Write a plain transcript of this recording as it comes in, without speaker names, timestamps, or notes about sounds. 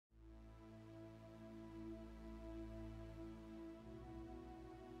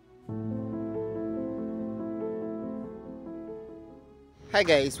Hi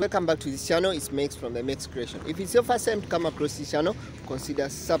guys, welcome back to this channel. It's Max from the Max Creation. If it's your first time to come across this channel, consider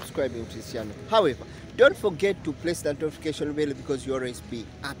subscribing to this channel. However, don't forget to press that notification bell because you always be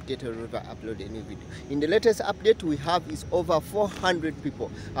updated whenever I upload a new video. In the latest update we have is over 400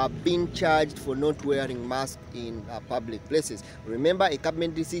 people are being charged for not wearing masks in public places. Remember, a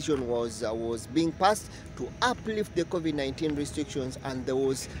cabinet decision was being passed to uplift the COVID-19 restrictions, and there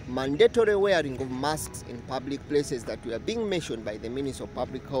was mandatory wearing of masks in public places that were being mentioned by the Minister of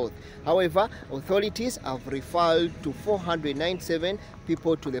Public Health. However, authorities have referred to 497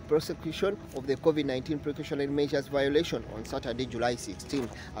 people to the prosecution of the COVID-19 precautionary measures violation on Saturday, July 16th,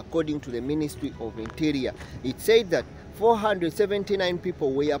 according to the Ministry of Interior. It said that 479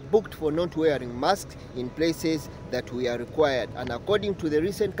 people were booked for not wearing masks in places that were required, and according to the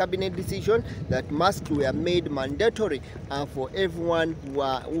recent cabinet decision, that masks were made mandatory for everyone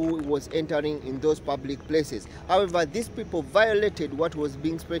who was entering in those public places. However, these people violated what was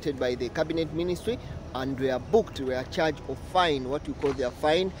being stated by the cabinet ministry and were booked, were charged a fine, what you call their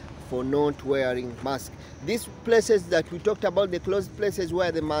fine, for not wearing masks. These places that we talked about, the closed places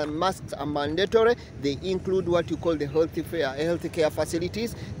where the masks are mandatory, they include what you call the healthcare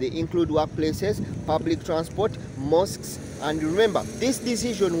facilities, they include workplaces, public transport, mosques. And remember, this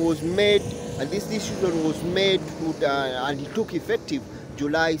decision was made, and it took effective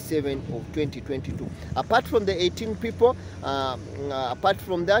July 7 of 2022. Apart from the 18 people, apart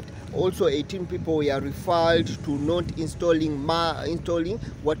from that, also 18 people were referred to not installing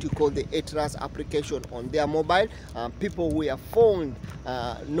what you call the Ehteraz application on their mobile. People were found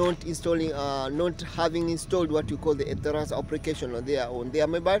not having installed what you call the Ehteraz application on their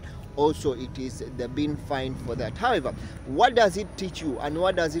mobile. Also, they're being fined for that. However, what does it teach you and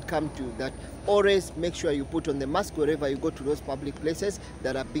what does it come to? That always make sure you put on the mask wherever you go to those public places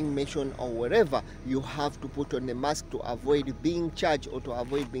that are being mentioned, or wherever you have to put on the mask to avoid being charged or to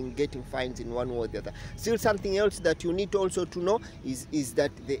avoid getting fines in one way or the other. Still, something else that you need also to know is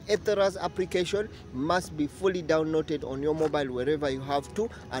that the Ehteraz application must be fully downloaded on your mobile wherever you have to,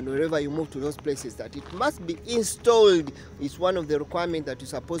 and wherever you move to those places, that it must be installed. It's one of the requirements that you're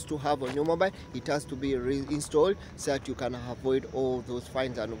supposed to have on your mobile. It has to be reinstalled so that you can avoid all those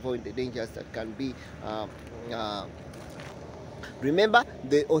fines and avoid the dangers that can be remember,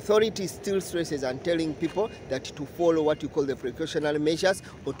 the authority still stresses and telling people that to follow what you call the precautionary measures,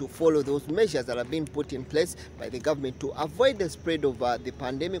 or to follow those measures that are being put in place by the government to avoid the spread of the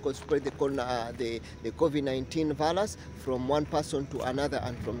pandemic, or spread the COVID-19 virus from one person to another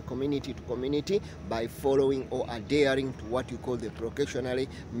and from community to community, by following or adhering to what you call the precautionary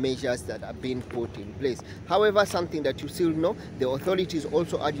measures that are being put in place. However, something that you still know, the authorities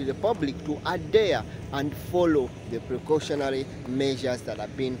also urge the public to adhere and follow the precautionary measures that are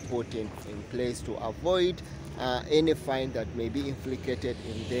being put in place to avoid any fine that may be inflicted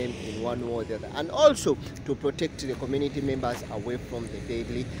in them in one way or the other, and also to protect the community members away from the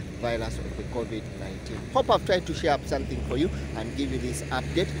deadly virus of the COVID-19. Hope I've tried to share up something for you and give you this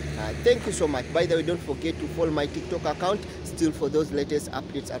update. Thank you so much. By the way, don't forget to follow my TikTok account still for those latest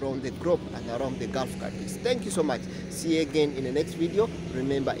updates around the globe and around the Gulf countries. Thank you so much. See you again in the next video.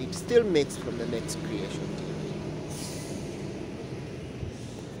 Remember, it still makes from the next creation.